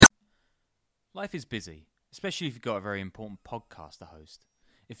Life is busy, especially if you've got a very important podcast to host.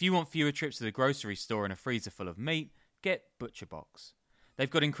 If you want fewer trips to the grocery store and a freezer full of meat, get ButcherBox. They've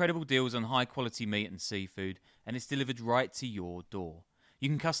got incredible deals on high-quality meat and seafood, and it's delivered right to your door. You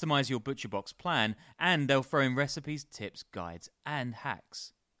can customize your ButcherBox plan, and they'll throw in recipes, tips, guides, and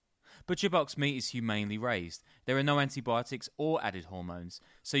hacks. ButcherBox meat is humanely raised. There are no antibiotics or added hormones,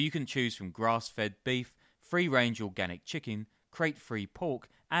 so you can choose from grass-fed beef, free-range organic chicken, crate-free pork,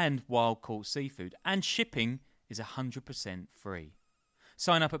 and wild-caught seafood, and shipping is 100% free.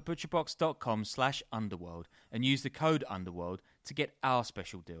 Sign up at butcherbox.com/underworld and use the code underworld to get our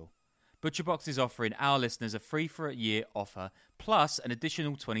special deal. ButcherBox is offering our listeners a free for a year offer plus an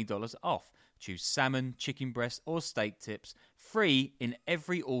additional $20 off. Choose salmon, chicken breast, or steak tips free in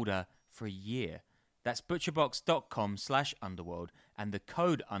every order for a year. That's butcherbox.com/underworld and the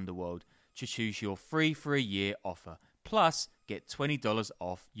code underworld to choose your free for a year offer. Plus, get $20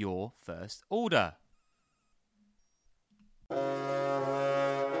 off your first order.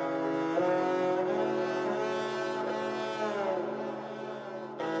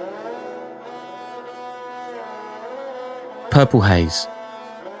 Purple Haze.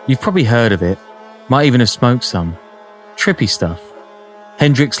 You've probably heard of it, might even have smoked some. Trippy stuff.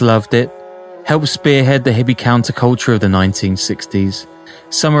 Hendrix loved it, helped spearhead the hippie counterculture of the 1960s.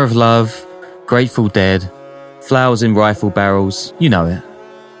 Summer of Love, Grateful Dead, Flowers in Rifle Barrels, you know it.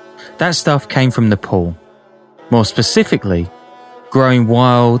 That stuff came from Nepal. More specifically, growing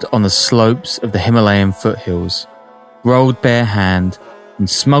wild on the slopes of the Himalayan foothills, rolled bare hand and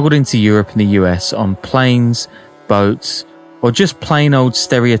smuggled into Europe and the US on planes, boats, or just plain old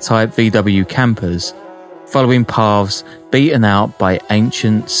stereotype VW campers, following paths beaten out by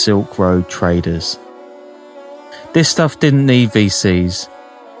ancient Silk Road traders. This stuff didn't need VCs,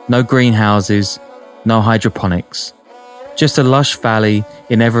 no greenhouses, no hydroponics, just a lush valley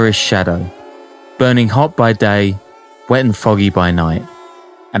in Everest shadow, burning hot by day, wet and foggy by night,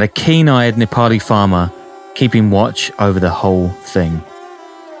 and a keen-eyed Nepali farmer keeping watch over the whole thing.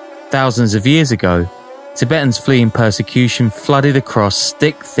 Thousands of years ago, Tibetans fleeing persecution flooded across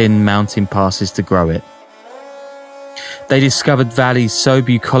stick-thin mountain passes to grow it. They discovered valleys so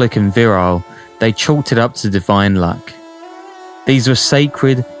bucolic and virile, they chalked it up to divine luck. These were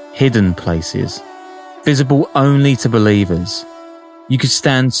sacred, hidden places, visible only to believers. You could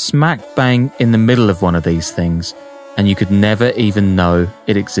stand smack bang in the middle of one of these things, and you could never even know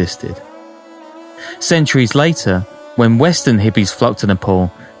it existed. Centuries later, when Western hippies flocked to Nepal,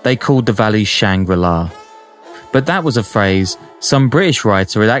 they called the valley Shangri-La. But that was a phrase some British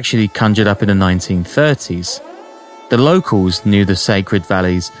writer had actually conjured up in the 1930s. The locals knew the sacred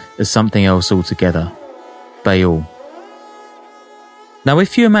valleys as something else altogether. Baul. Now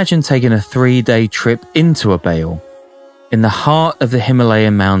if you imagine taking a 3-day trip into a Baul, in the heart of the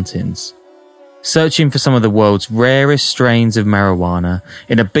Himalayan mountains, searching for some of the world's rarest strains of marijuana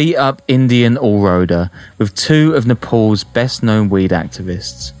in a beat-up Indian all-roader with 2 of Nepal's best-known weed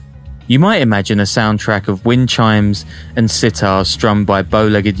activists, you might imagine a soundtrack of wind chimes and sitars strummed by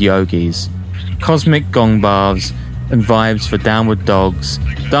bow-legged yogis, cosmic gong baths and vibes for downward dogs,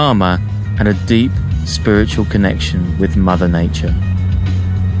 dharma, and a deep spiritual connection with Mother Nature.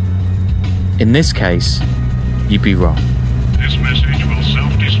 In this case, you'd be wrong. This message will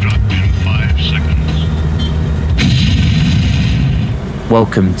self-destruct in 5 seconds.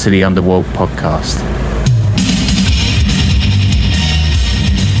 Welcome to the Underworld podcast.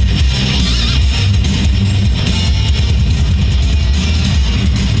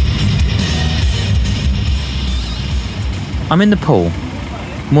 I'm in Nepal,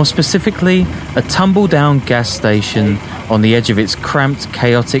 more specifically a tumble-down gas station on the edge of its cramped,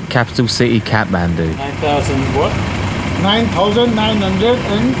 chaotic capital city, Kathmandu. 9,000 what? 9,930.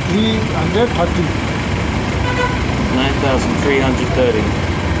 9,330.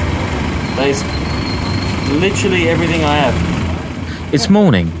 That is literally everything I have. It's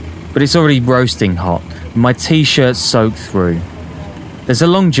morning, but it's already roasting hot, and my t-shirt's soaked through. There's a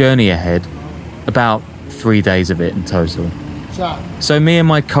long journey ahead, about 3 days of it in total. So me and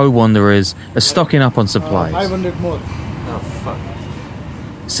my co-wanderers are stocking up on supplies. 500 more. Oh, fuck.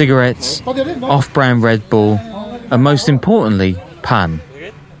 Cigarettes, off-brand Red Bull, and most importantly, pan.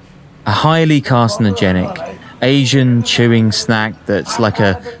 A highly carcinogenic, Asian chewing snack that's like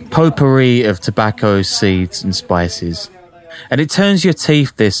a potpourri of tobacco, seeds and spices. And it turns your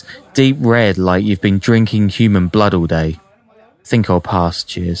teeth this deep red like you've been drinking human blood all day. Think I'll pass,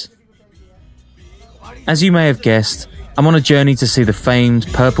 cheers. As you may have guessed, I'm on a journey to see the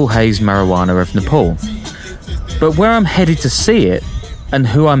famed Purple Haze marijuana of Nepal. But where I'm headed to see it, and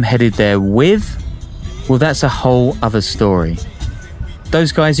who I'm headed there with, well, that's a whole other story.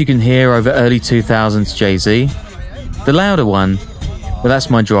 Those guys you can hear over early 2000s Jay-Z. The louder one, well, that's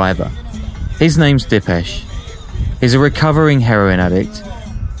my driver. His name's Dipesh. He's a recovering heroin addict.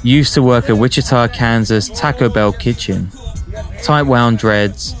 Used to work at Wichita, Kansas Taco Bell kitchen. Tight wound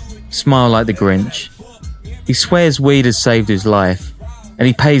dreads, smile like the Grinch. He swears weed has saved his life, and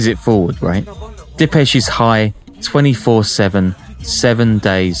he pays it forward, right? Dipesh is high 24/7, 7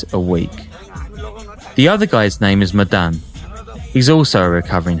 days a week. The other guy's name is Madan. He's also a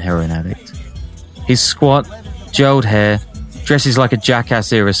recovering heroin addict. He's squat, gelled hair, dresses like a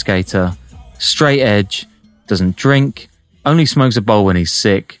jackass era skater, straight edge, doesn't drink, only smokes a bowl when he's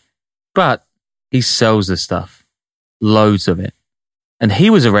sick, but he sells the stuff. Loads of it. And he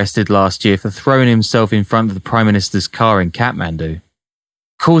was arrested last year for throwing himself in front of the Prime Minister's car in Kathmandu.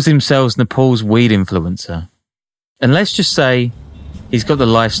 Calls himself Nepal's weed influencer. And let's just say, he's got the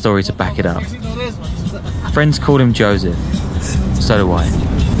life story to back it up. Friends called him Joseph. So do I.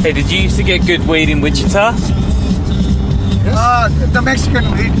 Hey, did you used to get good weed in Wichita? The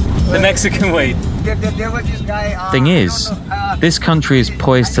Mexican weed. The Mexican weed. There was this guy. Thing is, this country is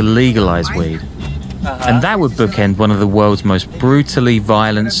poised to legalize weed. And that would bookend one of the world's most brutally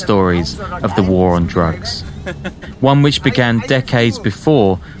violent stories of the war on drugs. One which began decades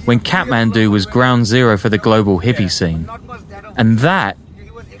before, when Kathmandu was ground zero for the global hippie scene. And that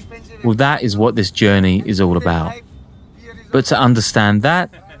is what this journey is all about. But to understand that,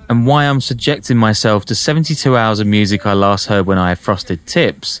 and why I'm subjecting myself to 72 hours of music I last heard when I had frosted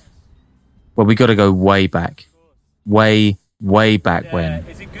tips, well, we got to go way back. Way back when.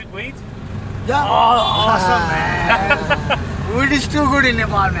 Is it good weed? Yeah, awesome, man. Weed is too good in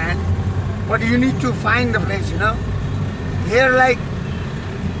Nepal, man. But you need to find the place, you know. Here, like,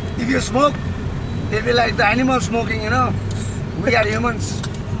 if you smoke, they'll be like the animal smoking, you know. We are humans.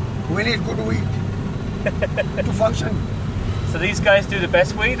 We need good weed to function. So these guys do the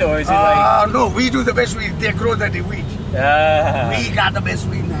best weed, or is it like... No, we do the best weed. They grow the weed. We got the best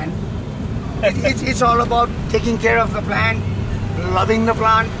weed, man. It's all about taking care of the plant, loving the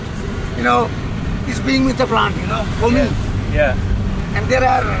plant. You know, it's being with the plant, you know, for me. Yeah. And there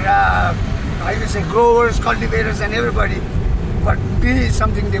are, I would say, growers, cultivators, and everybody. But me is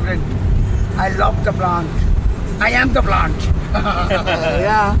something different. I love the plant. I am the plant.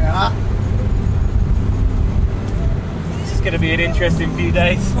 Yeah. This is going to be an interesting few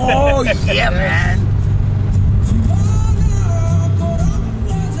days. Oh, yeah, man.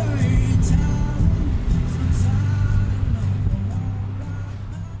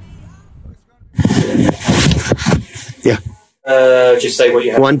 Yeah. Just say what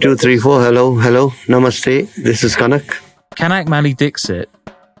you have. 1, 2, 3, 4. Hello. Namaste. This is Kanak. Kanak Mali Dixit,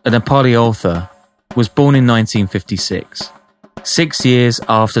 a Nepali author, was born in 1956, 6 years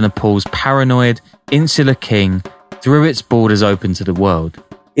after Nepal's paranoid, insular king threw its borders open to the world.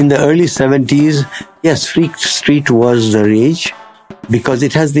 In the early 70s, yes, Freak Street was the rage because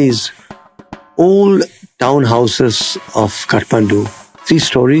it has these old townhouses of Kathmandu. 3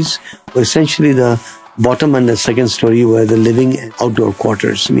 stories were essentially the bottom and the second story were the living and outdoor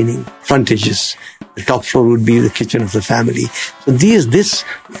quarters, meaning frontages. The top floor would be the kitchen of the family. So this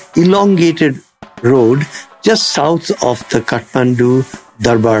elongated road just south of the Kathmandu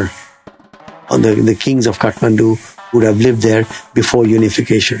Darbar, on the kings of Kathmandu would have lived there before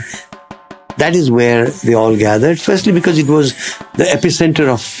unification. That is where they all gathered. Firstly, because it was the epicenter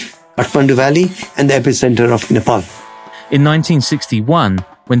of Kathmandu Valley and the epicenter of Nepal. In 1961,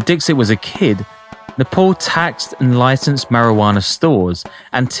 when Dixit was a kid, Nepal taxed and licensed marijuana stores,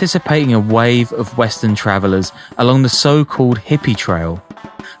 anticipating a wave of Western travellers along the so-called hippie trail,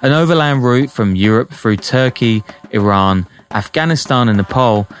 an overland route from Europe through Turkey, Iran, Afghanistan and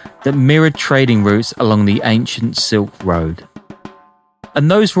Nepal that mirrored trading routes along the ancient Silk Road. And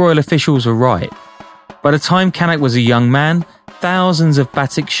those royal officials were right. By the time Kanak was a young man, thousands of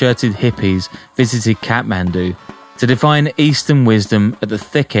batik-shirted hippies visited Kathmandu to divine Eastern wisdom at the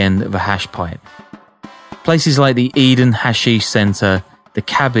thick end of a hash pipe. Places like the Eden Hashish Centre, the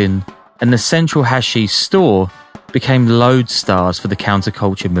Cabin, and the Central Hashish Store became lodestars for the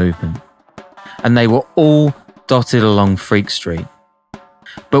counterculture movement. And they were all dotted along Freak Street.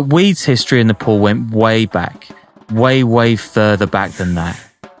 But weed's history in Nepal went way back, way further back than that.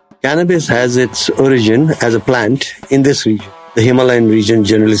 Cannabis has its origin as a plant in this region, the Himalayan region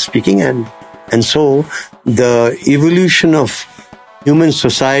generally speaking, and so the evolution of human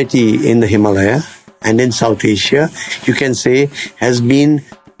society in the Himalaya and in South Asia, you can say, has been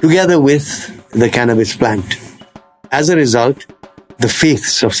together with the cannabis plant. As a result, the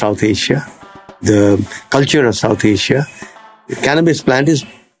faiths of South Asia, the culture of South Asia, the cannabis plant is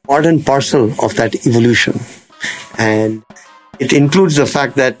part and parcel of that evolution. And it includes the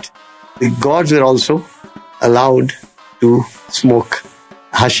fact that the gods were also allowed to smoke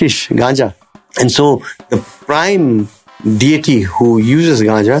hashish, ganja. And so the prime deity who uses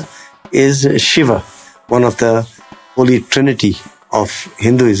ganja is Shiva, one of the holy trinity of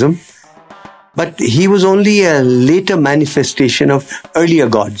Hinduism. But he was only a later manifestation of earlier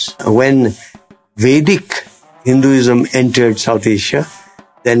gods. When Vedic Hinduism entered South Asia,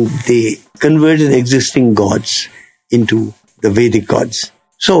 then they converted existing gods into the Vedic gods.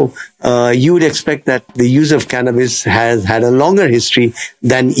 So you would expect that the use of cannabis has had a longer history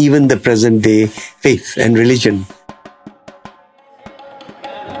than even the present day faith and religion.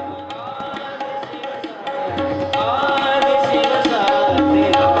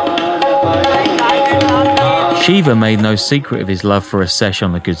 Shiva made no secret of his love for a sesh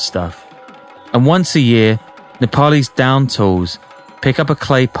on the good stuff. And once a year, Nepalis down tools, pick up a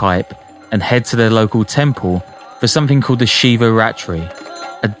clay pipe and head to their local temple for something called the Shiva Ratri,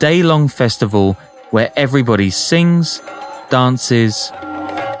 a day-long festival where everybody sings, dances,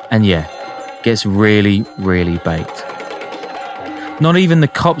 and gets really, really baked. Not even the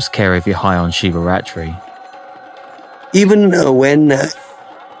cops care if you're high on Shiva Ratri. Even when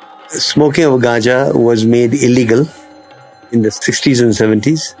smoking of ganja was made illegal in the 60s and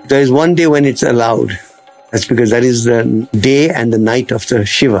 70s, there is one day when it's allowed. That's because that is the day and the night of the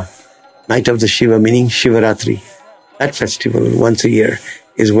Shiva. Night of the Shiva meaning Shivaratri. That festival once a year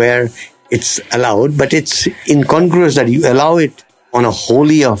is where it's allowed, but it's incongruous that you allow it on a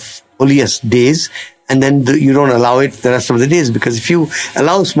holiest days and then you don't allow it the rest of the days, because if you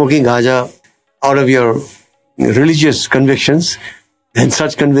allow smoking ganja out of your religious convictions, then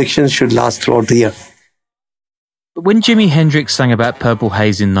such convictions should last throughout the year. But when Jimi Hendrix sang about Purple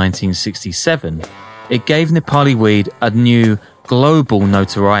Haze in 1967, it gave Nepali weed a new global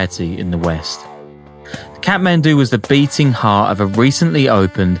notoriety in the West. Kathmandu was the beating heart of a recently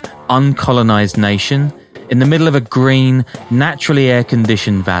opened, uncolonized nation in the middle of a green, naturally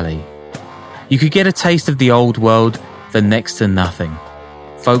air-conditioned valley. You could get a taste of the old world for next to nothing.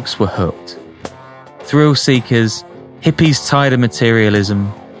 Folks were hooked. Thrill seekers, hippies tired of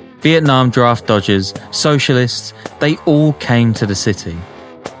materialism, Vietnam draft dodgers, socialists, they all came to the city.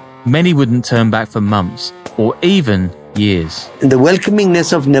 Many wouldn't turn back for months or even years. And the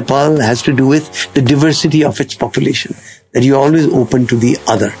welcomingness of Nepal has to do with the diversity of its population, that you're always open to the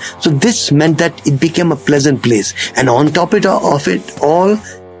other. So this meant that it became a pleasant place. And on top of it all,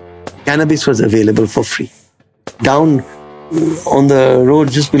 cannabis was available for free. Down on the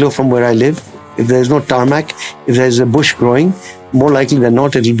road just below from where I live, if there's no tarmac, if there's a bush growing, more likely than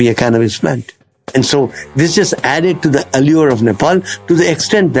not, it'll be a cannabis plant. And so this just added to the allure of Nepal to the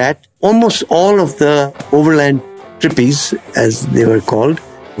extent that almost all of the overland trippies, as they were called,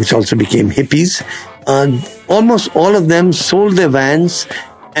 which also became hippies, almost all of them sold their vans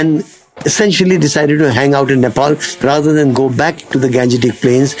and essentially decided to hang out in Nepal rather than go back to the Gangetic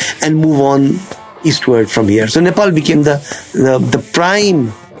Plains and move on eastward from here. So Nepal became the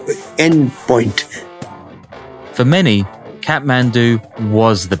prime end point. For many, Kathmandu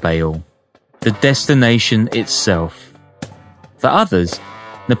was the Baal, the destination itself. For others,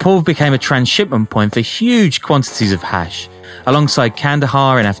 Nepal became a transshipment point for huge quantities of hash, alongside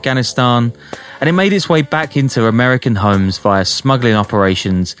Kandahar in Afghanistan, and it made its way back into American homes via smuggling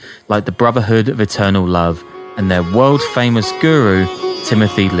operations like the Brotherhood of Eternal Love and their world-famous guru,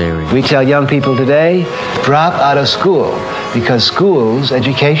 Timothy Leary. We tell young people today, drop out of school, because schools,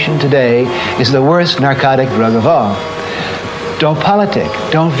 education today, is the worst narcotic drug of all. Don't politic.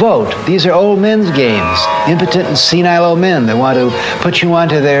 Don't vote. These are old men's games. Impotent and senile old men that want to put you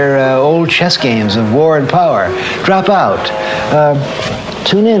onto their old chess games of war and power. Drop out.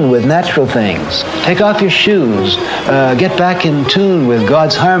 Tune in with natural things. Take off your shoes. Get back in tune with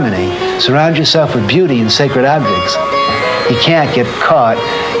God's harmony. Surround yourself with beauty and sacred objects. You can't get caught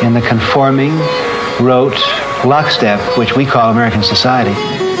in the conforming, rote lockstep, which we call American society.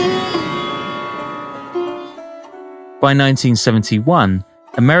 By 1971,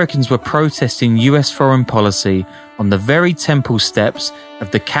 Americans were protesting US foreign policy on the very temple steps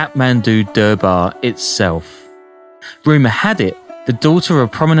of the Kathmandu Durbar itself. Rumour had it, the daughter of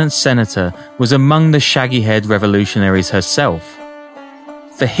a prominent senator was among the shaggy-haired revolutionaries herself.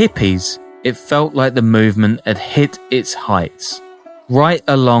 For hippies, it felt like the movement had hit its heights, right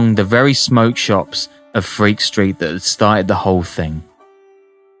along the very smoke shops of Freak Street that had started the whole thing.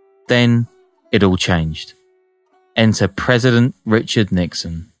 Then, it all changed. Enter President Richard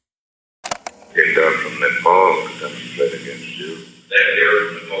Nixon. Came down from Nepal to demonstrate against you. They're here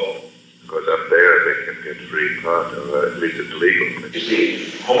in Nepal. Because up there they can get free pot, or at least it's legal. You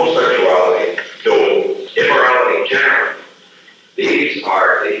see, homosexuality, though immorality generally, These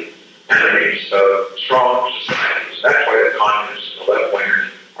are the enemies of strong societies. That's why the communists and the left-wingers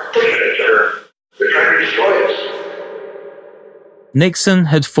are pushing each other. They're trying to destroy us. Nixon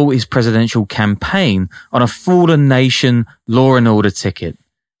had fought his presidential campaign on a fraud nation law and order ticket,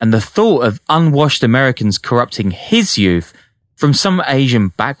 and the thought of unwashed Americans corrupting his youth from some Asian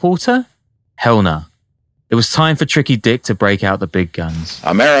backwater? Hell no. It was time for Tricky Dick to break out the big guns.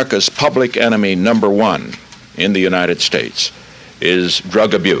 America's public enemy number one in the United States is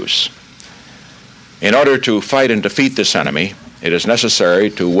drug abuse. In order to fight and defeat this enemy, it is necessary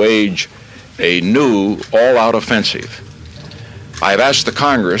to wage a new all-out offensive. I have asked the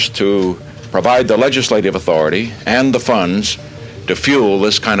Congress to provide the legislative authority and the funds to fuel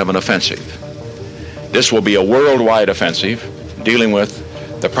this kind of an offensive. This will be a worldwide offensive dealing with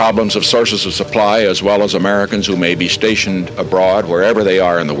the problems of sources of supply as well as Americans who may be stationed abroad wherever they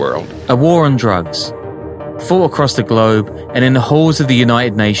are in the world. A war on drugs, fought across the globe and in the halls of the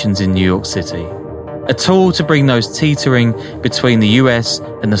United Nations in New York City. A tool to bring those teetering between the US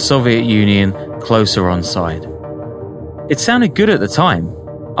and the Soviet Union closer on side. It sounded good at the time.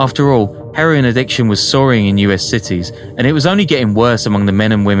 After all, heroin addiction was soaring in US cities, and it was only getting worse among the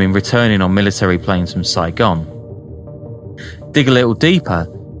men and women returning on military planes from Saigon. Dig a little deeper,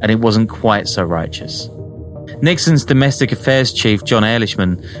 and it wasn't quite so righteous. Nixon's domestic affairs chief, John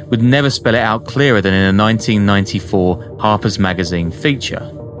Ehrlichman, would never spell it out clearer than in a 1994 Harper's Magazine feature.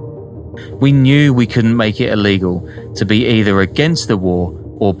 We knew we couldn't make it illegal to be either against the war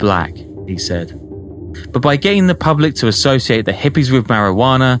or black, he said. But by getting the public to associate the hippies with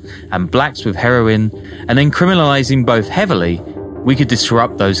marijuana and blacks with heroin, and then criminalizing both heavily, we could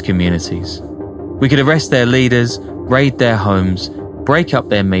disrupt those communities. We could arrest their leaders, raid their homes, break up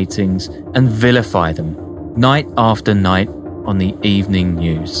their meetings, and vilify them, night after night on the evening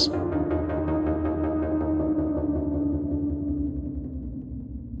news.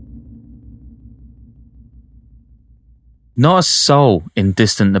 Not a soul in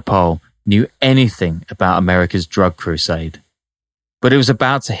distant Nepal knew anything about America's drug crusade, but it was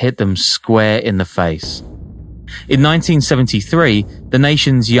about to hit them square in the face. In 1973, the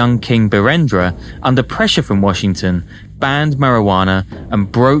nation's young King Birendra, under pressure from Washington, banned marijuana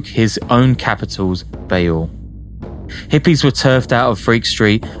and broke his own capital's Bayul. Hippies were turfed out of Freak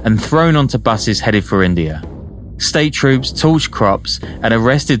Street and thrown onto buses headed for India. State troops torched crops and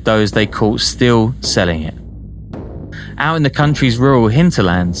arrested those they caught still selling it. Out in the country's rural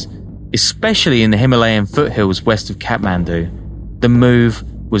hinterlands, especially in the Himalayan foothills west of Kathmandu, the move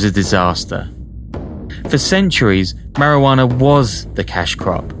was a disaster. For centuries, marijuana was the cash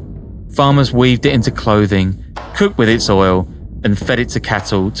crop. Farmers weaved it into clothing, cooked with its oil, and fed it to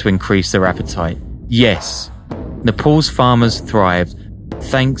cattle to increase their appetite. Yes, Nepal's farmers thrived,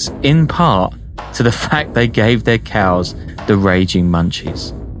 thanks in part to the fact they gave their cows the raging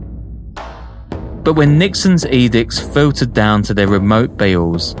munchies. But when Nixon's edicts filtered down to their remote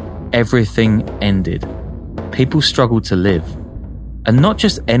bayous, everything ended. People struggled to live. And not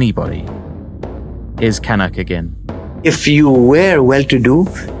just anybody. Here's Kanak again. If you were well-to-do,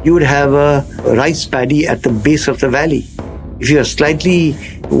 you would have a rice paddy at the base of the valley. If you are slightly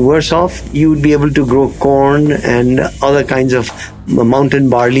worse off, you would be able to grow corn and other kinds of mountain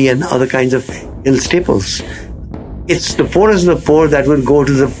barley and other kinds of hill staples. It's the poorest of the poor that will go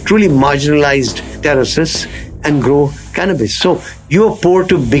to the truly marginalized terraces and grow cannabis. So you are poor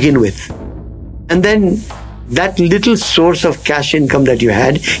to begin with. And then that little source of cash income that you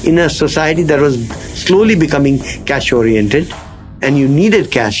had in a society that was slowly becoming cash-oriented, and you needed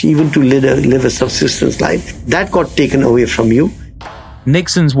cash even to live a subsistence life, that got taken away from you.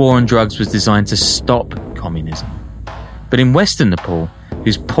 Nixon's war on drugs was designed to stop communism. But in Western Nepal,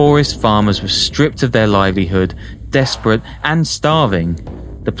 whose poorest farmers were stripped of their livelihood, desperate and starving,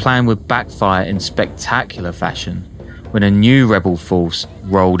 the plan would backfire in spectacular fashion when a new rebel force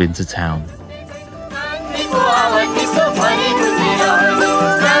rolled into town.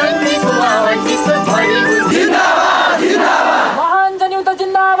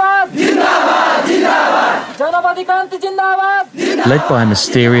 Led by a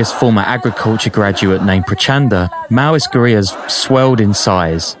mysterious former agriculture graduate named Prachanda, Maoist guerrillas swelled in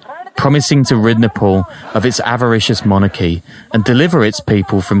size, promising to rid Nepal of its avaricious monarchy and deliver its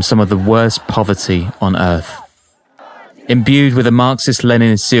people from some of the worst poverty on earth. Imbued with a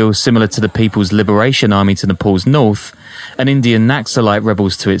Marxist-Leninist zeal similar to the People's Liberation Army to Nepal's north and Indian Naxalite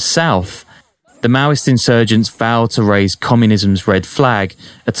rebels to its south, the Maoist insurgents vowed to raise communism's red flag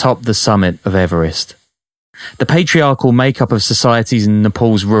atop the summit of Everest. The patriarchal makeup of societies in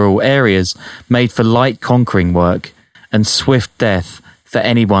Nepal's rural areas made for light conquering work and swift death for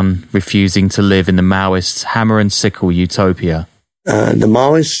anyone refusing to live in the Maoists' hammer and sickle utopia. The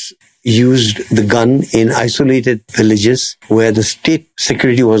Maoists used the gun in isolated villages where the state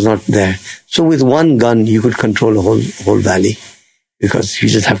security was not there. So with one gun, you could control a whole valley, because you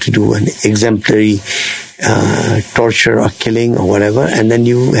just have to do an exemplary torture or killing or whatever, and then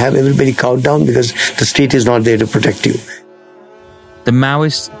you have everybody cowed down because the state is not there to protect you. The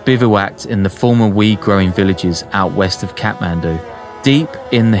Maoists bivouacked in the former weed-growing villages out west of Kathmandu, deep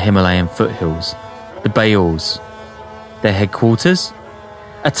in the Himalayan foothills, the Bayals. Their headquarters?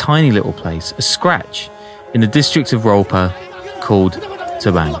 A tiny little place, a scratch, in the district of Rolpa called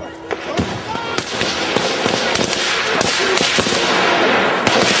Tabang.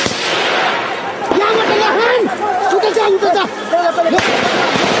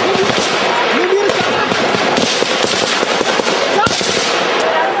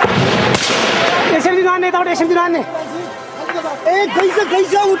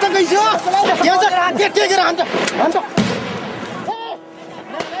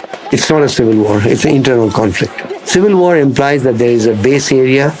 It's not a civil war, it's an internal conflict. Civil war implies that there is a base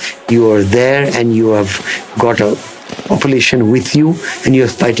area, you are there and you have got a population with you and you are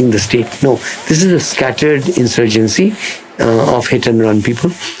fighting the state. No, this is a scattered insurgency of hit and run people.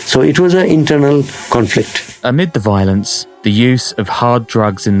 So it was an internal conflict. Amid the violence, the use of hard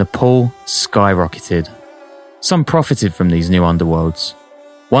drugs in Nepal skyrocketed. Some profited from these new underworlds.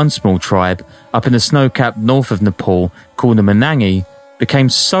 One small tribe up in the snow-capped north of Nepal, called the Menangi, became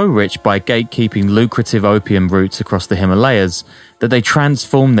so rich by gatekeeping lucrative opium routes across the Himalayas that they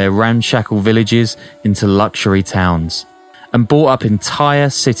transformed their ramshackle villages into luxury towns and bought up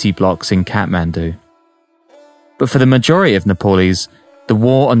entire city blocks in Kathmandu. But for the majority of Nepalese, the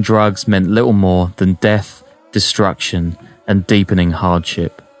war on drugs meant little more than death, destruction, and deepening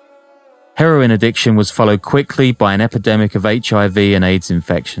hardship. Heroin addiction was followed quickly by an epidemic of HIV and AIDS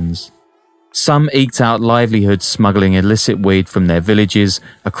infections. Some eked out livelihoods smuggling illicit weed from their villages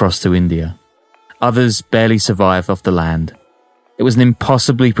across to India. Others barely survived off the land. It was an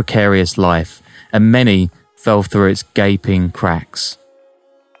impossibly precarious life, and many fell through its gaping cracks.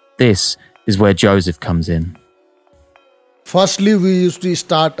 This is where Joseph comes in. Firstly, we used to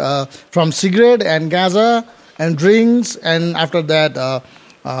start from cigarette and gaza and drinks, and after that,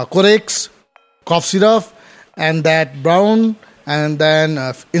 Corex, cough syrup, and that brown, and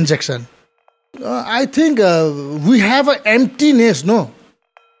then injection. I think we have an emptiness, no?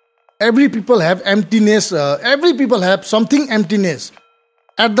 Every people have emptiness. Every people have something emptiness.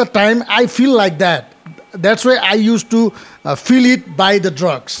 At the time, I feel like that. That's why I used to feel it by the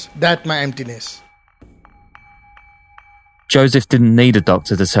drugs, that my emptiness. Joseph didn't need a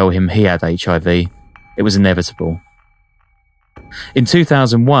doctor to tell him he had HIV. It was inevitable. In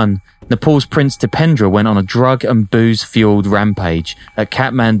 2001, Nepal's Prince Dipendra went on a drug and booze-fueled rampage at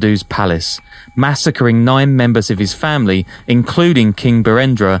Kathmandu's palace, massacring 9 members of his family, including King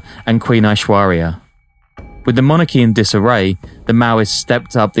Birendra and Queen Aishwarya. With the monarchy in disarray, the Maoists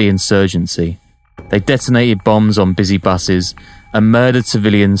stepped up the insurgency. They detonated bombs on busy buses and murdered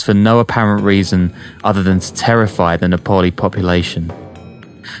civilians for no apparent reason other than to terrify the Nepali population.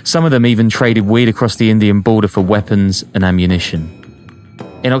 Some of them even traded weed across the Indian border for weapons and ammunition.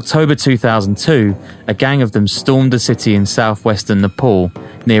 In October 2002, a gang of them stormed a city in southwestern Nepal,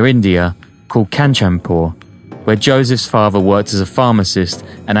 near India, called Kanchanpur, where Joseph's father worked as a pharmacist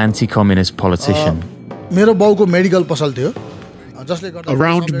and anti-communist politician.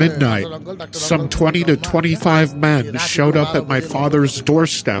 Around midnight, some 20 to 25 men showed up at my father's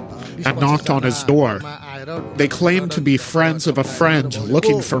doorstep and knocked on his door. They claimed to be friends of a friend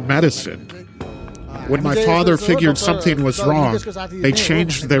looking for medicine. When my father figured something was wrong, they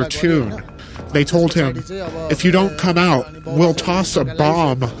changed their tune. They told him, "If you don't come out, we'll toss a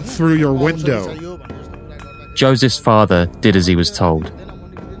bomb through your window." Joseph's father did as he was told.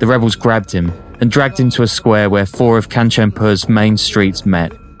 The rebels grabbed him and dragged him to a square where 4 of Kanchanpur's main streets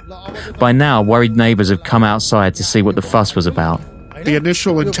met. By now, worried neighbours had come outside to see what the fuss was about. The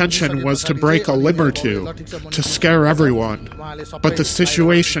initial intention was to break a limb or two, to scare everyone. But the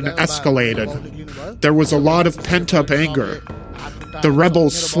situation escalated. There was a lot of pent-up anger. The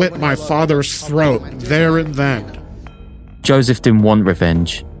rebels slit my father's throat there and then. Joseph didn't want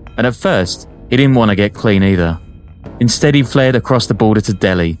revenge, and at first, he didn't want to get clean either. Instead, he fled across the border to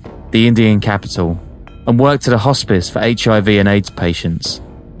Delhi, the Indian capital, and worked at a hospice for HIV and AIDS patients.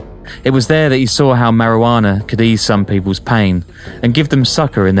 It was there that he saw how marijuana could ease some people's pain and give them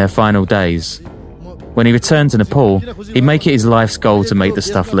succor in their final days. When he returned to Nepal, he'd make it his life's goal to make the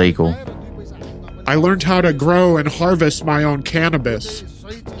stuff legal. I learned how to grow and harvest my own cannabis.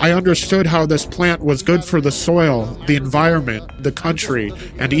 I understood how this plant was good for the soil, the environment, the country,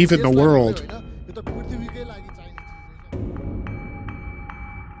 and even the world.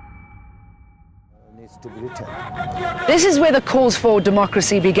 This is where the calls for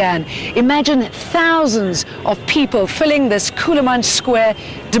democracy began. Imagine thousands of people filling this Kuleman Square,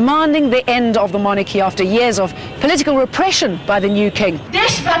 demanding the end of the monarchy after years of political repression by the new king.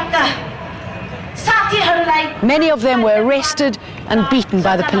 Many of them were arrested and beaten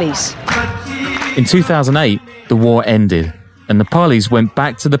by the police. In 2008, the war ended, and Nepalis went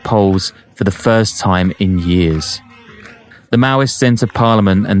back to the polls for the first time in years. The Maoists entered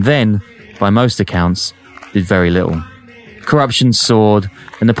parliament and then, by most accounts, did very little. Corruption soared,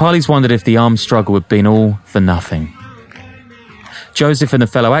 and Nepalis wondered if the armed struggle had been all for nothing. Joseph and a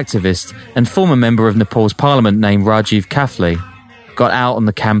fellow activist and former member of Nepal's parliament named Rajiv Kafle got out on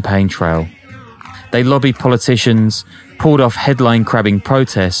the campaign trail. They lobbied politicians, pulled off headline-grabbing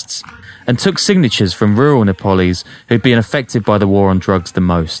protests, and took signatures from rural Nepalis who'd been affected by the war on drugs the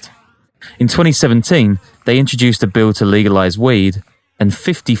most. In 2017, they introduced a bill to legalise weed, and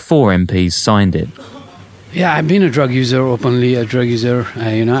 54 MPs signed it. Yeah, I've been a drug user, openly a drug user.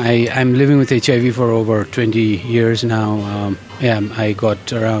 I'm living with HIV for over 20 years now. I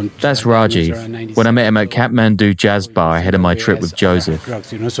got around... That's Rajiv. When I met him at Kathmandu Jazz Bar ahead of my trip with Joseph.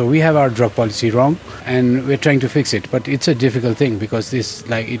 Drugs, so we have our drug policy wrong, and we're trying to fix it. But it's a difficult thing because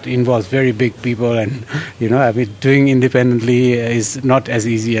it involves very big people, and doing independently is not as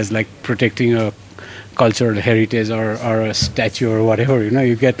easy as protecting a cultural heritage or a statue or whatever.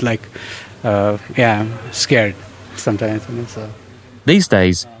 You get scared sometimes. So. These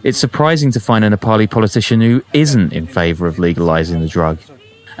days, it's surprising to find a Nepali politician who isn't in favour of legalising the drug.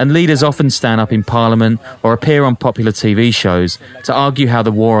 And leaders often stand up in parliament or appear on popular TV shows to argue how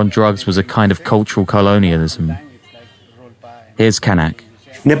the war on drugs was a kind of cultural colonialism. Here's Kanak.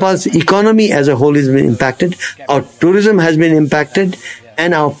 Nepal's economy as a whole has been impacted. Our tourism has been impacted.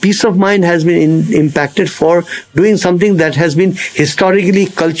 And our peace of mind has been impacted for doing something that has been historically,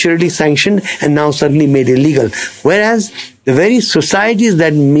 culturally sanctioned and now suddenly made illegal. Whereas the very societies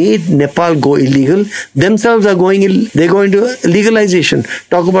that made Nepal go illegal themselves are they're going to legalization.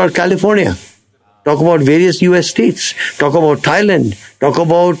 Talk about California. Talk about various US states. Talk about Thailand. Talk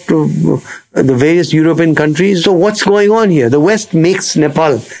about the various European countries. So what's going on here? The West makes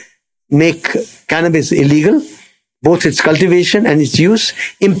Nepal make cannabis illegal, both its cultivation and its use,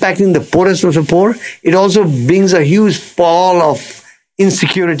 impacting the poorest of the poor. It also brings a huge pall of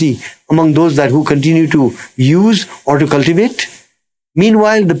insecurity among those who continue to use or to cultivate.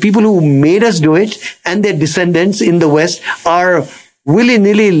 Meanwhile, the people who made us do it and their descendants in the West are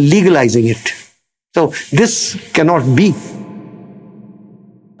willy-nilly legalizing it. So this cannot be.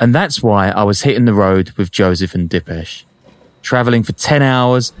 And that's why I was hitting the road with Joseph and Dipesh, travelling for 10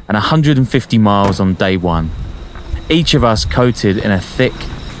 hours and 150 miles on day one. Each of us coated in a thick,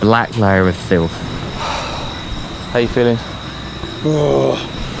 black layer of filth. How you feeling?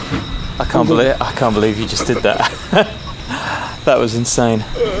 I can't believe you just did that. That was insane.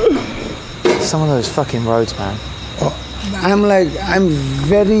 Some of those fucking roads, man. I'm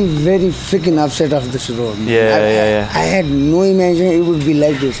very, very freaking upset of this road. Yeah. I had no imagination it would be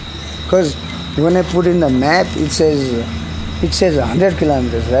like this. Because when I put in the map, it says 100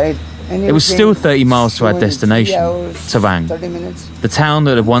 kilometers, right? It was still 30 miles to our destination, Tawang, the town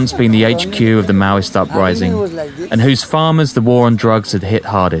that had once been the HQ of the Maoist uprising, and whose farmers the war on drugs had hit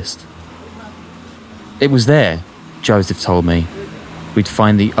hardest. It was there, Joseph told me, we'd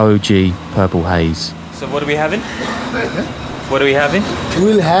find the OG purple haze. So what are we having? What are we having?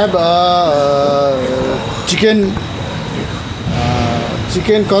 We'll have chicken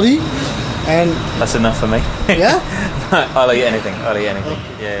curry and... That's enough for me. Yeah? I'll eat anything.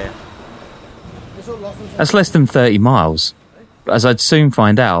 Yeah. That's less than 30 miles, but as I'd soon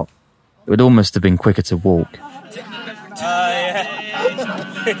find out, it would almost have been quicker to walk.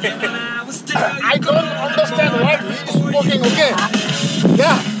 I don't understand what he's smoking, okay?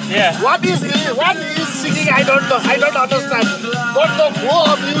 Yeah. What is singing? I don't know. I don't understand. But the flow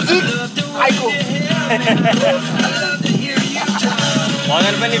of music, I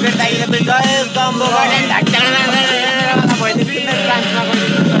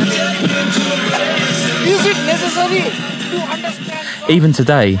Is it necessary to understand? Even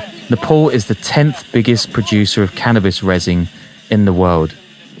today, Nepal is the 10th biggest producer of cannabis resin in the world.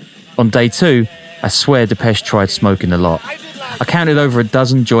 On day 2, I swear Dipesh tried smoking a lot. I counted over a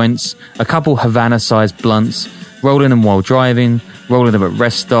dozen joints, a couple Havana-sized blunts, rolling them while driving, rolling them at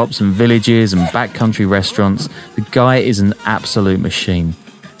rest stops and villages and backcountry restaurants. The guy is an absolute machine.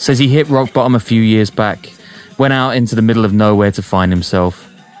 Says he hit rock bottom a few years back, went out into the middle of nowhere to find himself,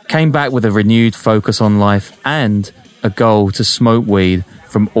 came back with a renewed focus on life and a goal to smoke weed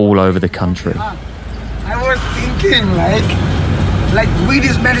from all over the country. I was thinking like weed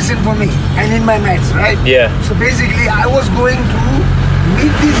is medicine for me. I need my meds, right? Yeah. So basically, I was going to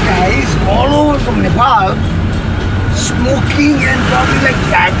meet these guys all over from Nepal, smoking and probably like,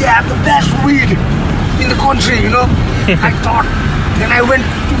 yeah, they have the best weed in the country, you know. I thought. Then I went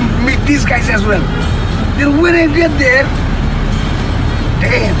to meet these guys as well. Then when I get there,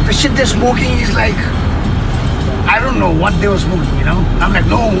 damn, the shit they're smoking is like, I don't know what they were smoking, you know. I'm like,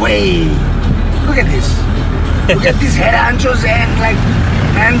 no way. Look at this. Look at these head anchos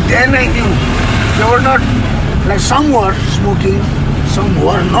and then I knew they were not, like some were smoking, some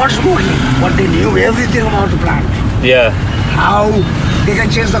were not smoking, but they knew everything about the plant. Yeah. How they can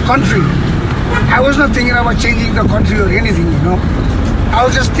change the country. I was not thinking about changing the country or anything, you know. I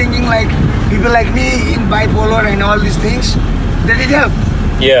was just thinking like people like me in bipolar and all these things, they need help.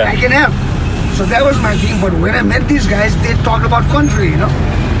 Yeah. I can help. So that was my thing. But when I met these guys, they talked about country, you know.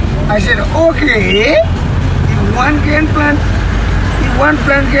 I said, okay, if one plant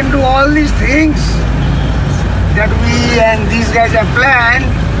can do all these things that we and these guys have planned,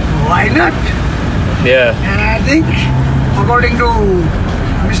 why not? Yeah. And I think, according to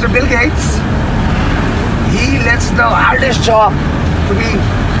Mr. Bill Gates, he lets the hardest job to be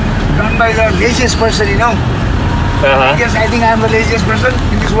done by the laziest person, you know. I think I'm the laziest person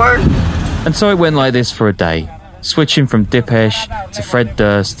in this world. And so it went like this for a day, switching from Dipesh to Fred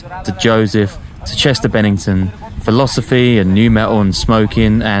Durst to Joseph to Chester Bennington, philosophy and new metal and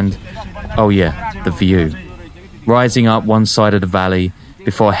smoking and, oh yeah, the view. Rising up one side of the valley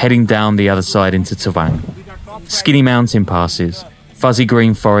before heading down the other side into Tawang. Skinny mountain passes, fuzzy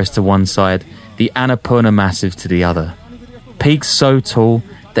green forest to one side, the Annapurna Massif to the other. Peaks so tall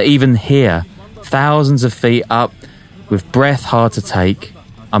that even here, thousands of feet up, with breath hard to take,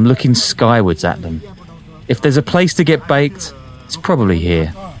 I'm looking skywards at them. If there's a place to get baked, it's probably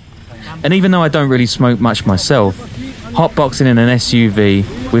here. And even though I don't really smoke much myself, hotboxing in an SUV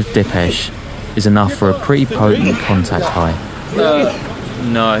with Dipesh is enough for a pretty potent contact high.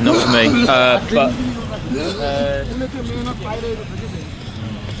 No, not for me.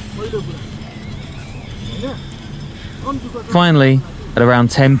 But finally, at around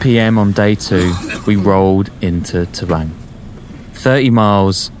 10 p.m. on day 2, we rolled into Tawang. 30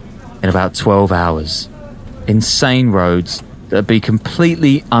 miles in about 12 hours. Insane roads that would be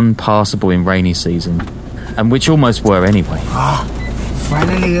completely unpassable in rainy season, and which almost were anyway.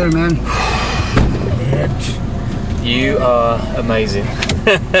 Finally here, man. You are amazing.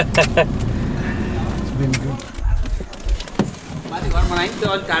 It's been good.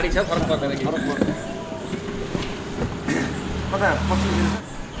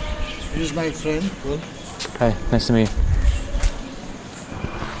 This is my friend, Paul. Hey, nice to meet you.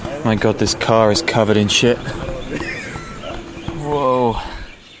 My God, this car is covered in shit. Whoa.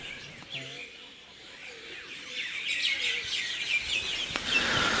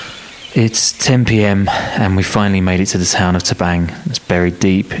 It's 10 p.m. and we finally made it to the town of Tabang. It's buried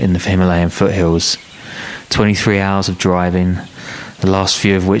deep in the Himalayan foothills. 23 hours of driving, the last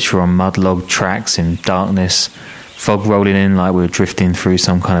few of which were on mud-logged tracks in darkness, fog rolling in like we were drifting through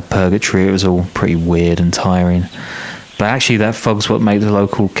some kind of purgatory. It was all pretty weird and tiring. But actually that fog's what made the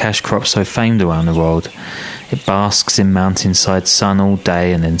local cash crop so famed around the world. It basks in mountainside sun all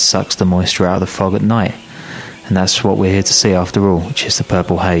day and then sucks the moisture out of the fog at night. And that's what we're here to see after all, which is the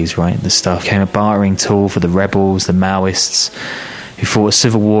purple haze, right? The stuff became a bartering tool for the rebels, the Maoists, who fought a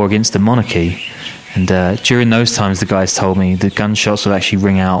civil war against the monarchy. And during those times, the guys told me, the gunshots would actually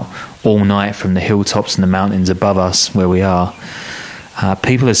ring out all night from the hilltops and the mountains above us, where we are.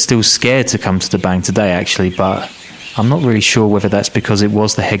 People are still scared to come to Tabang today, actually, but I'm not really sure whether that's because it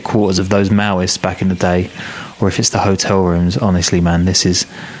was the headquarters of those Maoists back in the day, or if it's the hotel rooms. Honestly, man, this is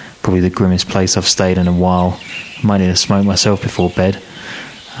probably the grimmest place I've stayed in a while. I might need to smoke myself before bed.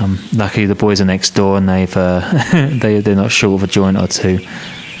 Luckily, the boys are next door, and they're not short of a joint or two.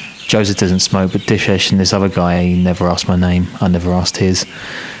 Joseph doesn't smoke, but Dishesh and this other guy, he never asked my name. I never asked his.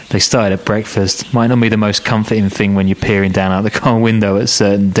 They started at breakfast. Might not be the most comforting thing when you're peering down out the car window at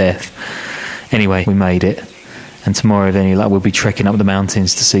certain death. Anyway, we made it. And tomorrow, if any luck, we'll be trekking up the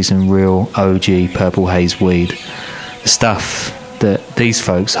mountains to see some real OG purple haze weed. The stuff that these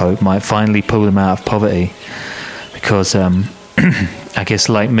folks hope might finally pull them out of poverty. Because, I guess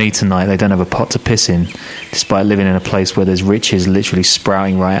like me tonight, they don't have a pot to piss in, despite living in a place where there's riches literally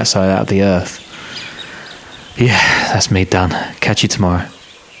sprouting right outside out of the earth. Yeah, that's me done. Catch you tomorrow.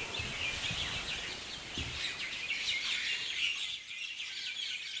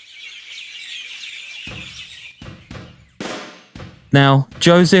 Now,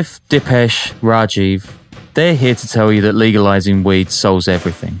 Joseph, Dipesh, Rajiv, they're here to tell you that legalizing weed solves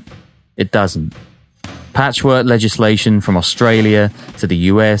everything. It doesn't. Patchwork legislation from Australia to the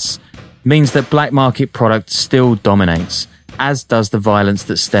US means that black market product still dominates, as does the violence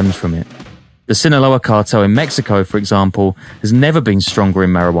that stems from it. The Sinaloa cartel in Mexico, for example, has never been stronger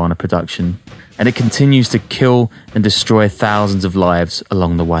in marijuana production, and it continues to kill and destroy thousands of lives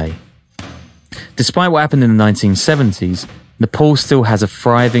along the way. Despite what happened in the 1970s, Nepal still has a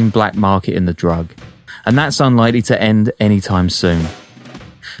thriving black market in the drug, and that's unlikely to end anytime soon.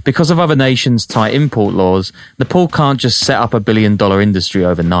 Because of other nations' tight import laws, Nepal can't just set up $1 billion industry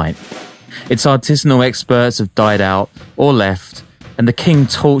overnight. Its artisanal experts have died out or left, and the king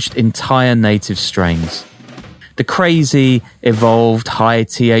torched entire native strains. The crazy, evolved, high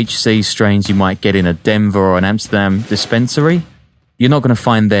THC strains you might get in a Denver or an Amsterdam dispensary, you're not going to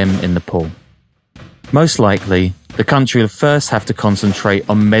find them in Nepal. Most likely, the country will first have to concentrate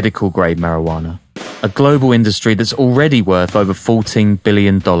on medical-grade marijuana, a global industry that's already worth over $14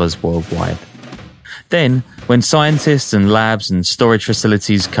 billion worldwide. Then, when scientists and labs and storage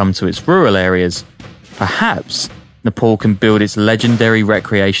facilities come to its rural areas, perhaps Nepal can build its legendary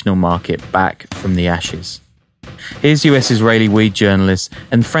recreational market back from the ashes. Here's US-Israeli weed journalist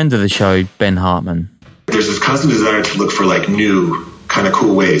and friend of the show, Ben Hartman. There's this constant desire to look for like new kind of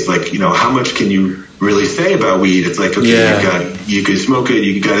cool ways. Like, you know, how much can you really say about weed? It's like, okay, you can smoke it,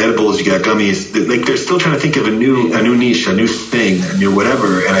 you got edibles, you got gummies. Like, they're still trying to think of a new niche, a new thing, a new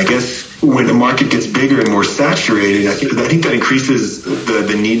whatever. And I guess when the market gets bigger and more saturated, I think that increases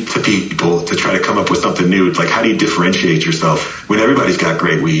the need to people to try to come up with something new. It's like, how do you differentiate yourself when everybody's got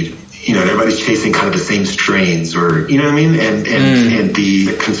great weed? You know, and everybody's chasing kind of the same strains, or, you know what I mean? And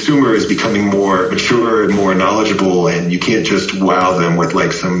the consumer is becoming more mature and more knowledgeable, and you can't just wow them with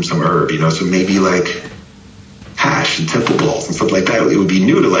like some herb, you know? So maybe like hash and temple balls and stuff like that. It would be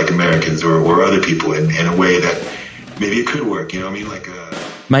new to like Americans or other people in a way that maybe it could work, you know what I mean?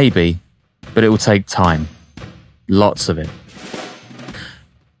 Maybe, but it will take time. Lots of it.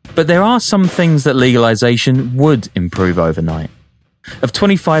 But there are some things that legalization would improve overnight. Of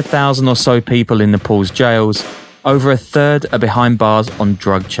 25,000 or so people in Nepal's jails, over a third are behind bars on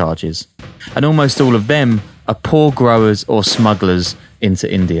drug charges, and almost all of them are poor growers or smugglers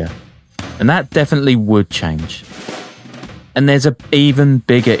into India. And that definitely would change. And there's an even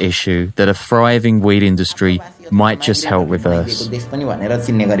bigger issue that a thriving weed industry might just help reverse.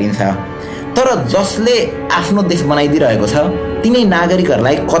 तर जसले आफ्नो देश बनाइदिरहेको छ तिनै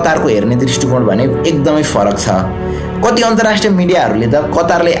नागरिकहरूलाई कतारको हेर्ने दृष्टिकोण भने एकदमै फरक छ कति अन्तर्राष्ट्रिय मिडियाहरूले त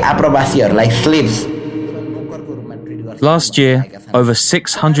कतारले आप्रवासीहरूलाई slaves Last year, over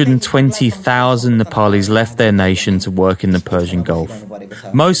 620,000 Nepalis left their nation to work in the Persian Gulf,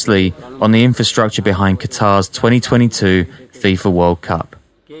 mostly on the infrastructure behind Qatar's 2022 FIFA World Cup.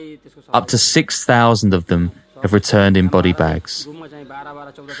 Up to 6,000 of them have returned in body bags.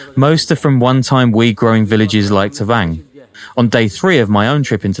 Most are from one-time weed-growing villages like Tavang. On day 3 of my own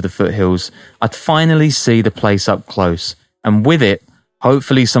trip into the foothills, I'd finally see the place up close, and with it,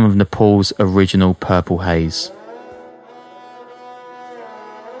 hopefully some of Nepal's original purple haze.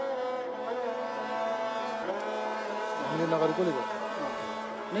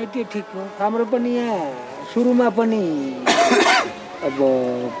 त्यो ठीक हो हाम्रो पनि यहाँ सुरुमा पनि अब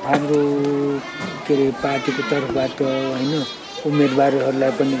हाम्रो के रे पार्टीको तर्फबाट हैन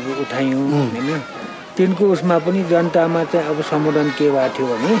उम्मेदवारहरूलाई पनि उठायौं हैन तिनको उसमा पनि जनतामा चाहिँ अब सम्बोधन के भएको थियो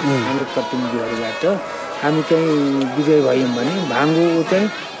भने हाम्रो प्रतिनिधिहरुबाट हामी चाहिँ विजय भयौं भने भाङ्गो चाहिँ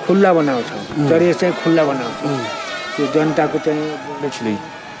खुल्ला बनाउँछौं चरे चाहिँ खुल्ला बनाउँछौं त्यो जनताको चाहिँ literally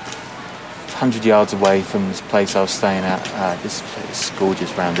 100 yards away from this place I was staying at. This place is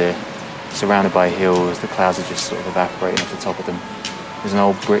gorgeous around here, surrounded by hills. The clouds are just sort of evaporating off the top of them. There's an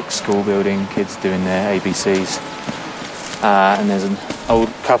old brick school building, kids doing their ABCs, and there's an old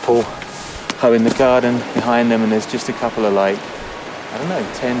couple hoeing the garden behind them, and there's just a couple of like, I don't know,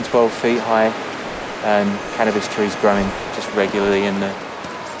 10, 12 feet high cannabis trees growing just regularly in the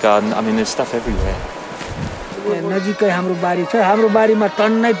garden. I mean, there's stuff everywhere. नजिकै हाम्रो बारी छ हाम्रो बारीमा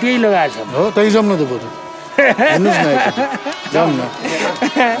टन्नै त्यही लगाएको छ हो त्यही जाम न त बरु हेर्नुस् न जाम न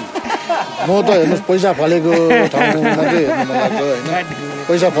म त हेर्नुस् पैसा फलेको ठाउँमा मात्रै हेर्न मन लाग्छ हैन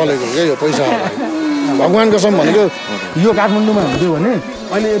पैसा फलेको के हो पैसा भगवान कसम भनेको यो काठमाडौँमा हुन्थ्यो भने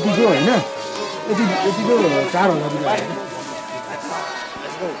अहिले यतिको हैन यतिको 4000 रुपैयाँ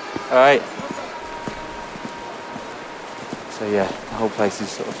All right. So yeah, the whole place is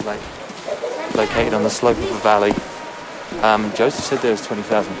sort of like located on the slope of a valley. Joseph said there was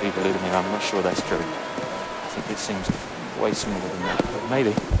 20,000 people living here. I'm not sure that's true. I think it seems way smaller than that, but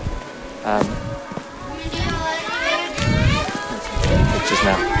maybe. Pictures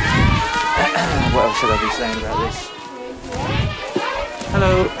now. What else should I be saying about this?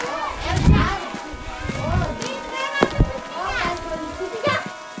 Hello.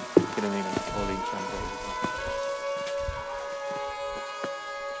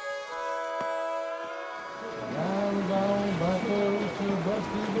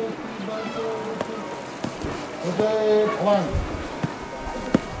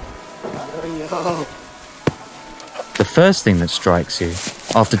 The first thing that strikes you,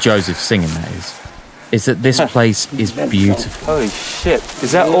 after Joseph singing that is that this place is beautiful. Holy shit.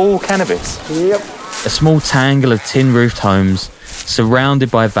 Is that all cannabis? Yep. A small tangle of tin-roofed homes,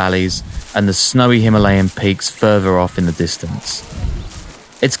 surrounded by valleys and the snowy Himalayan peaks further off in the distance.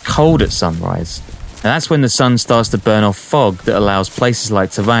 It's cold at sunrise, and that's when the sun starts to burn off fog that allows places like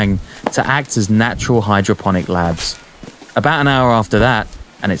Tavang to act as natural hydroponic labs. About an hour after that,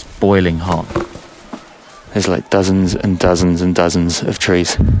 and it's boiling hot. There's like dozens and dozens and dozens of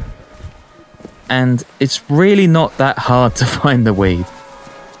trees. And it's really not that hard to find the weed.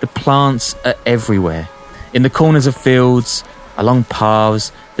 The plants are everywhere. In the corners of fields, along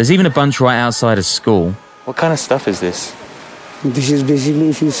paths. There's even a bunch right outside a school. What kind of stuff is this? This is basically,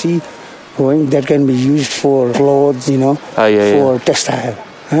 if you see, that can be used for clothes, for textile.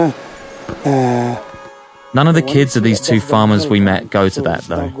 None of the kids of these two farmers we met go to that,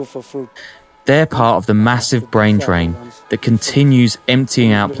 though. They're part of the massive brain drain that continues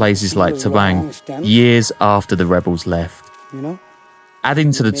emptying out places like Tavang years after the rebels left.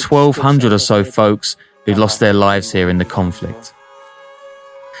 Adding to the 1,200 or so folks who lost their lives here in the conflict.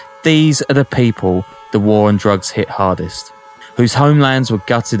 These are the people the war on drugs hit hardest, whose homelands were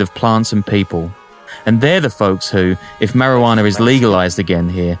gutted of plants and people. And they're the folks who, if marijuana is legalized again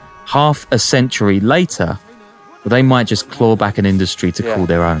here, half a century later, they might just claw back an industry to call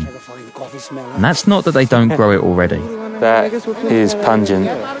their own. And that's not that they don't grow it already. That is pungent.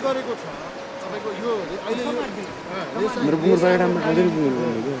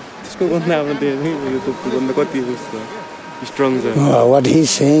 What he's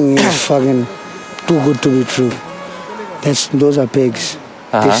saying is fucking too good to be true. Those are pigs.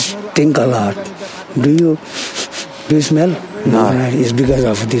 They stink a lot. Do you smell? No. Right? It's because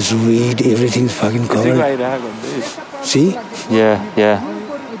of this weed. Everything's fucking covered. See? Yeah.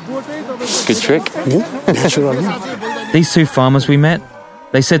 Good trick. Natural. These two farmers we met,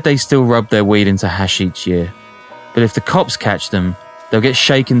 they said they still rub their weed into hash each year. But if the cops catch them, they'll get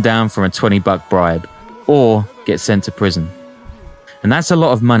shaken down for a $20 bribe or get sent to prison. And that's a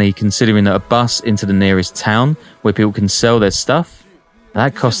lot of money considering that a bus into the nearest town where people can sell their stuff,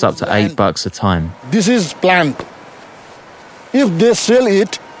 that costs up to $8 a time. This is plant. If they sell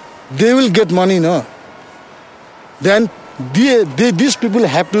it, they will get money, no? Then these people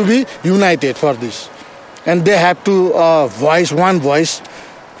have to be united for this. And they have to voice one voice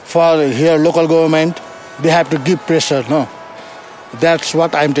for here local government. They have to give pressure, no? That's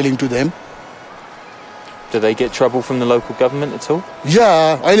what I'm telling to them. Do they get trouble from the local government at all?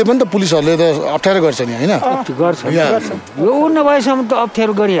 Yeah, अहिले पनि त पुलिसहरुले त अप्ठ्यारो गर्छ नि हैन? यो नभएसम्म त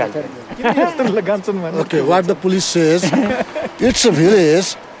अप्ठ्यारो गरिहाल्छ. Okay, what the police says, it's a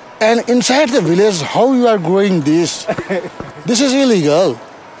village, and inside the village, how you are growing this? This is illegal.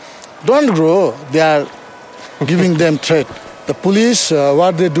 Don't grow. They are giving them threat. The police,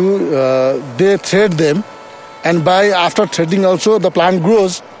 what they do, they threat them, and after threatening also, the plant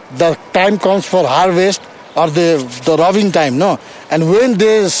grows. The time comes for harvest or the robbing time, no? And when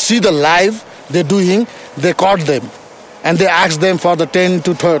they see the live they're doing, they caught them. And they ask them for the 10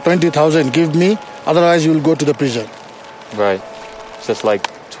 to 20,000, give me, otherwise you will go to the prison. Right. So it's like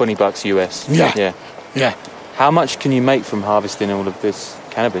 $20 US. Yeah. How much can you make from harvesting all of this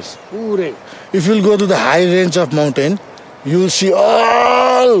cannabis? If you'll go to the high range of mountain, you will see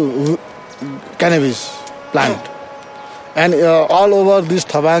all cannabis plant. And all over this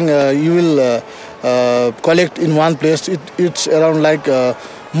Thabang, you will collect in one place. It's around like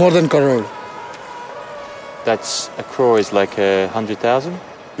more than crore. That's a crore is like 100,000?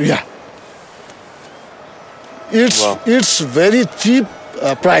 Yeah. It's very cheap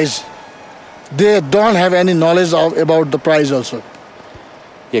price. They don't have any knowledge about the price also.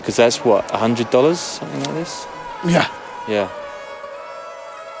 Yeah, because that's what, $100, something like this? Yeah.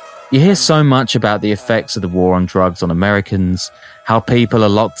 You hear so much about the effects of the war on drugs on Americans, how people are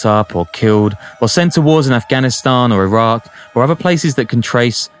locked up or killed or sent to wars in Afghanistan or Iraq or other places that can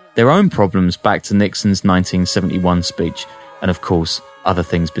trace their own problems back to Nixon's 1971 speech and, of course, other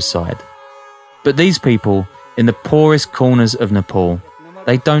things beside. But these people, in the poorest corners of Nepal,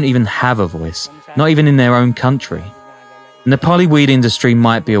 they don't even have a voice, not even in their own country. The Nepali weed industry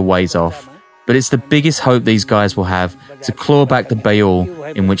might be a ways off, but it's the biggest hope these guys will have to claw back the Bayul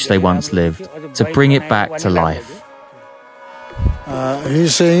in which they once lived, to bring it back to life.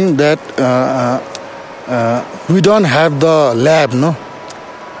 He's saying that we don't have the lab, no?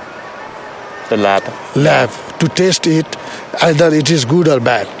 The lab? Lab, to test it, either it is good or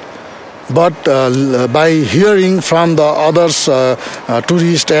bad. But by hearing from the others,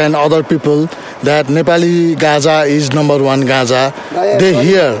 tourists and other people, that Nepali Gaza is number one Gaza, they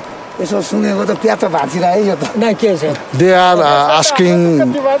hear, They are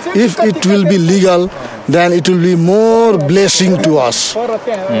asking if it will be legal, then it will be more blessing to us.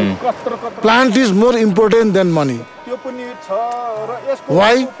 Plant is more important than money.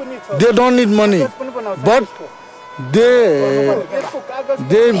 Why? They don't need money, but they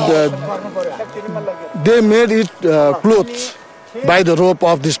made it clothes by the rope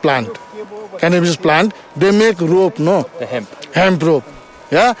of this plant, cannabis plant. They make rope, no? The hemp rope,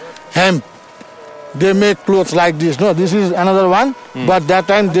 yeah, hemp. They make clothes like this. No, this is another one, but that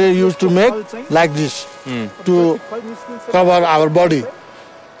time they used to make like this to cover our body.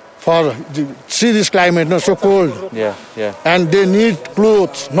 See this climate, no, so cold. Yeah. And they need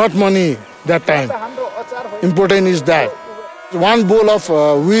clothes, not money that time. Important is that. One bowl of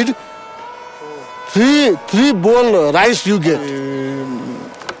weed, three bowl rice you get.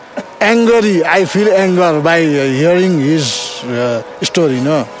 Angry, I feel anger by hearing his story,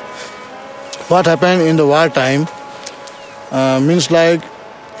 no. What happened in the war time means like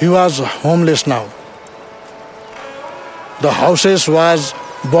he was homeless now. The houses was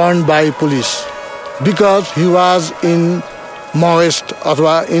burned by police because he was in Maoist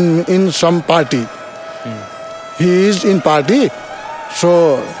or in some party. He is in party,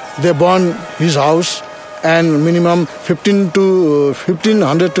 so they burned his house, and minimum 1500 to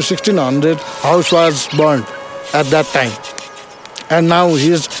 1600 house was burned at that time. And now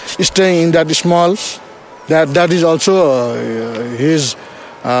he is staying in that small. That is also his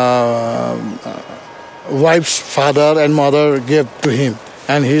wife's father and mother gave to him,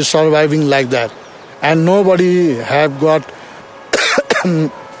 and he is surviving like that. And nobody have got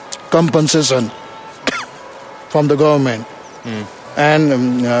compensation from the government. And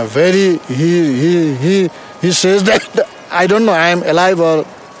he says that I don't know I am alive or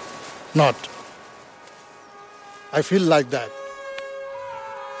not. I feel like that.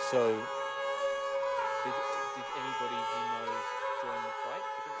 So, did anybody he knows join the fight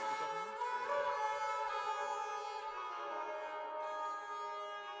against the government?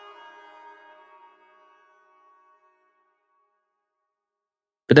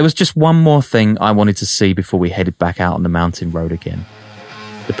 But there was just one more thing I wanted to see before we headed back out on the mountain road again.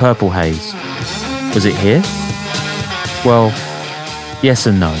 The purple haze. Was it here? Well, yes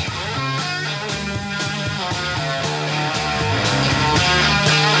and no.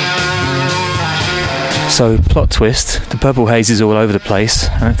 So, plot twist, the purple haze is all over the place.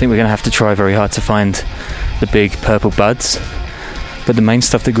 I don't think we're going to have to try very hard to find the big purple buds. But the main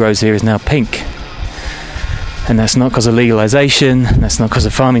stuff that grows here is now pink. And that's not because of legalisation, that's not because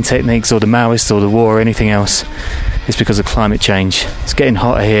of farming techniques or the Maoists or the war or anything else. It's because of climate change. It's getting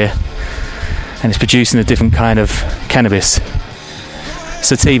hotter here, and it's producing a different kind of cannabis.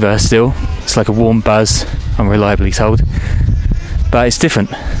 Sativa still, it's like a warm buzz, I'm reliably told. But it's different.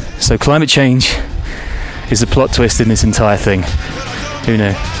 So climate change is the plot twist in this entire thing. Who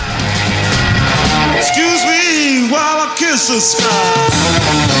knew? Excuse me while I kiss the sky.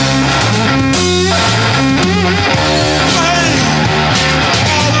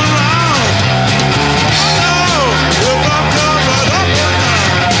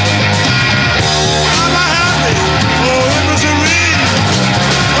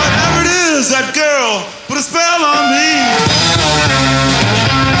 That girl put a spell on me.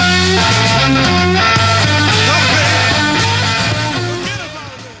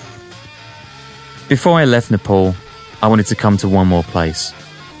 Before I left Nepal, I wanted to come to one more place,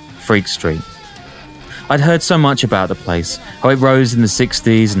 Freak Street. I'd heard so much about the place, how it rose in the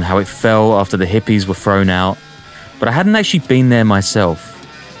 60s and how it fell after the hippies were thrown out, but I hadn't actually been there myself.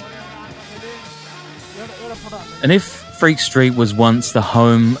 And if Freak Street was once the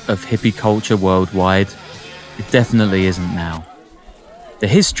home of hippie culture worldwide, it definitely isn't now. The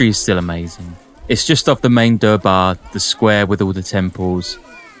history is still amazing. It's just off the main Durbar, the square with all the temples.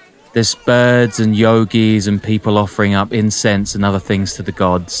 There's birds and yogis and people offering up incense and other things to the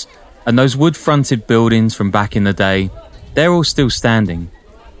gods. And those wood-fronted buildings from back in the day, they're all still standing.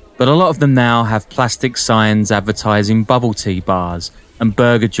 But a lot of them now have plastic signs advertising bubble tea bars and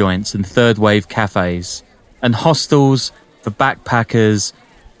burger joints and third-wave cafes. And hostels for backpackers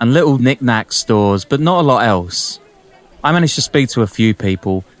and little knick-knack stores, but not a lot else. I managed to speak to a few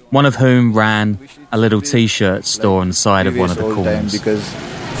people, one of whom ran a little t-shirt store on the side of one of the corners. Because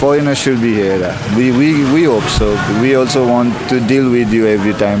foreigners should be here. We hope so. We also want to deal with you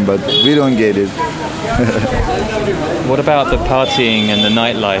every time, but we don't get it. What about the partying and the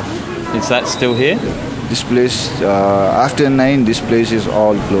nightlife? Is that still here? This place, after 9, this place is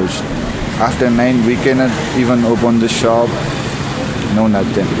all closed. After 9, we cannot even open the shop. No,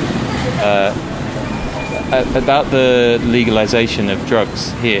 nothing. About the legalization of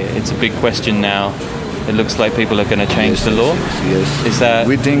drugs here, it's a big question now. It looks like people are going to change the law. Yes. Is that?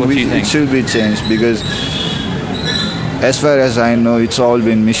 We think what do you think? It should be changed because, as far as I know, it's all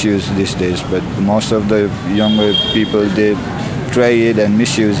been misused these days. But most of the younger people, they try it and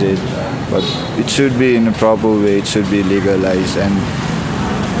misuse it. But it should be in a proper way. It should be legalized, and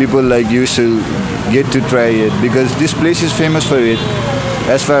people like you should get to try it because this place is famous for it.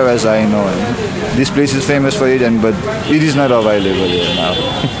 As far as I know, this place is famous for it, but it is not available here now.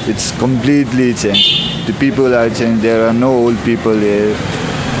 It's completely changed. The people are changed. There are no old people here.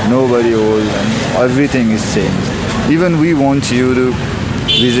 Nobody old, and everything is changed. Even we want you to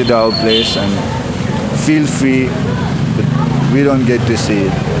visit our place and feel free, but we don't get to see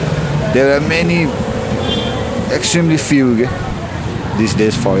it. There are many, extremely few these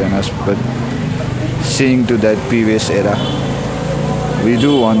days foreigners, but seeing to that previous era, we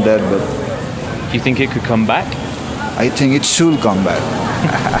do want that, but... Do you think it could come back? I think it should come back.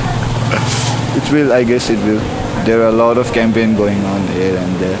 It will, I guess it will. There are a lot of campaign going on here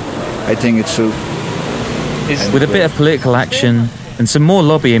and there. I think it should. With a bit of political action and some more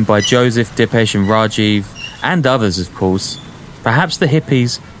lobbying by Joseph, Dipesh and Rajiv, and others of course, perhaps the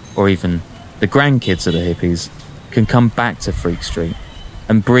hippies, or even the grandkids of the hippies, can come back to Freak Street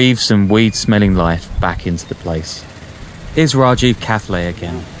and breathe some weed-smelling life back into the place. Here's Rajiv Kafle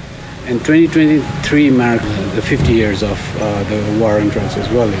again. And 2023 marked the 50 years of the war on drugs as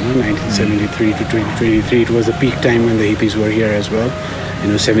well. 1973 to 2023, it was the peak time when the hippies were here as well.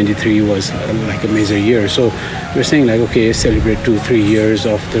 73 was like a major year. So we're saying like, okay, celebrate 2-3 years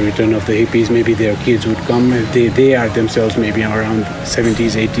of the return of the hippies. Maybe their kids would come. If they are themselves maybe around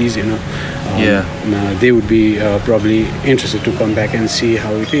 70s, 80s, they would be probably interested to come back and see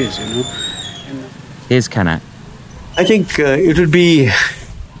how it is, Here's Kanak. I think it would be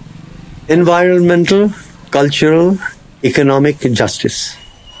environmental, cultural, economic justice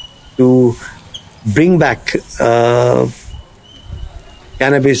to bring back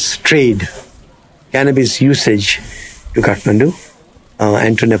cannabis trade, cannabis usage to Kathmandu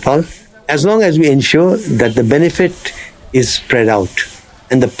and to Nepal, as long as we ensure that the benefit is spread out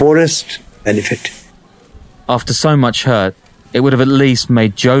and the poorest benefit. After so much hurt, it would have at least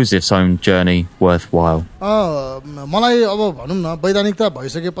made Joseph's own journey worthwhile. After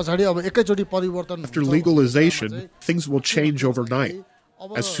legalization, things will change overnight.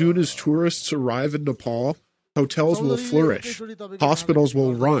 As soon as tourists arrive in Nepal, hotels will flourish, hospitals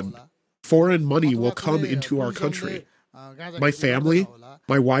will run, foreign money will come into our country. My family,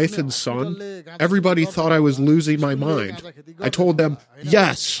 my wife and son, everybody thought I was losing my mind. I told them,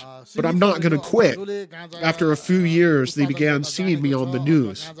 yes, but I'm not going to quit. After a few years, they began seeing me on the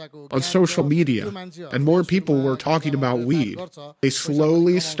news, on social media, and more people were talking about weed. They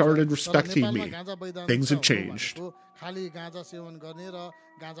slowly started respecting me. Things have changed.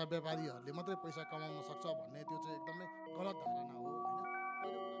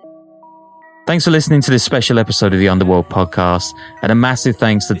 Thanks for listening to this special episode of the Underworld podcast, and a massive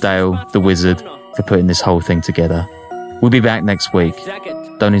thanks to Dale, the wizard, for putting this whole thing together. We'll be back next week.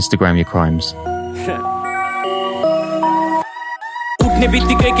 Don't Instagram your crimes. उठ्ने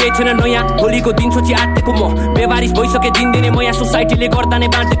बित्तिकै केही छैन नयाँ भोलिको दिन सोची आत्तेको म बेवारिस भइसके दिनदिनै म यहाँ सोसाइटीले गर्दा नै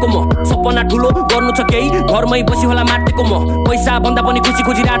बाँटेको म सपना ठुलो गर्नु छ केही घरमै बसी होला माटेको म पैसा भन्दा पनि खुसी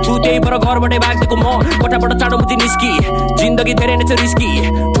खोजिरहेको छु त्यही भएर घरबाटै भाग्देको म कोठाबाट चाँडो मुजी निस्की जिन्दगी धेरै नै छ रिस्की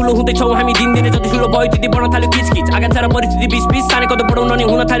ठुलो हुँदैछौँ हामी दिनदिनै जति ठुलो भयो त्यति बढ्न थाल्यो किचकिच आगान्छ र परिस्थिति बिच सानै कदम बढाउन नि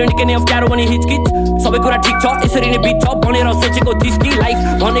हुन थाल्यो निकै नै अप्ठ्यारो अनि हिचकिच सबै कुरा ठिक छ यसरी नै बित्छ भनेर सोचेको दिस्की लाइफ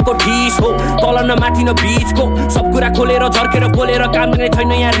भनेको ठिस हो तल न माथि न बीचको सब कुरा खोलेर झर्केर बोलेर काम गर्ने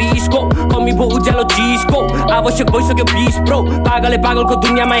छैन यहाँ रिसको कमी भो उज्यालो चिजको आवश्यक भइसक्यो बिस ब्रो पागलले पागलको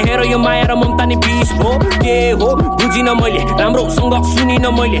दुनियाँमा हेर यो माया र ममता नि बिस भो के हो बुझिन मैले राम्रोसँग सुनिन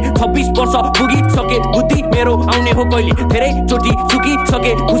मैले 26 वर्ष पुगिसके बुद्धि मेरो आउने हो कहिले धेरै चोटी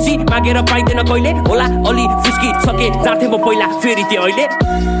चुकिसके खुसी मागेर पाइदैन कहिले होला अलि फुस्किसके जाथे म पहिला फेरि त्यो अहिले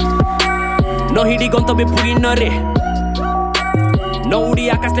नहिडी गन्तव्य पुगिन्न रे नउडी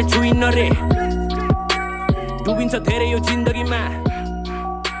आकाशले छुइन्न रे डुबिन्छ धेरै यो जिन्दगीमा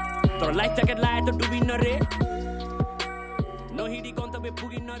तर लाइफ ज्याकेट लाए त डुबिन्न रे नहिडी गन्तव्य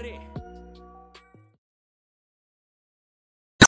पुगिन्न रे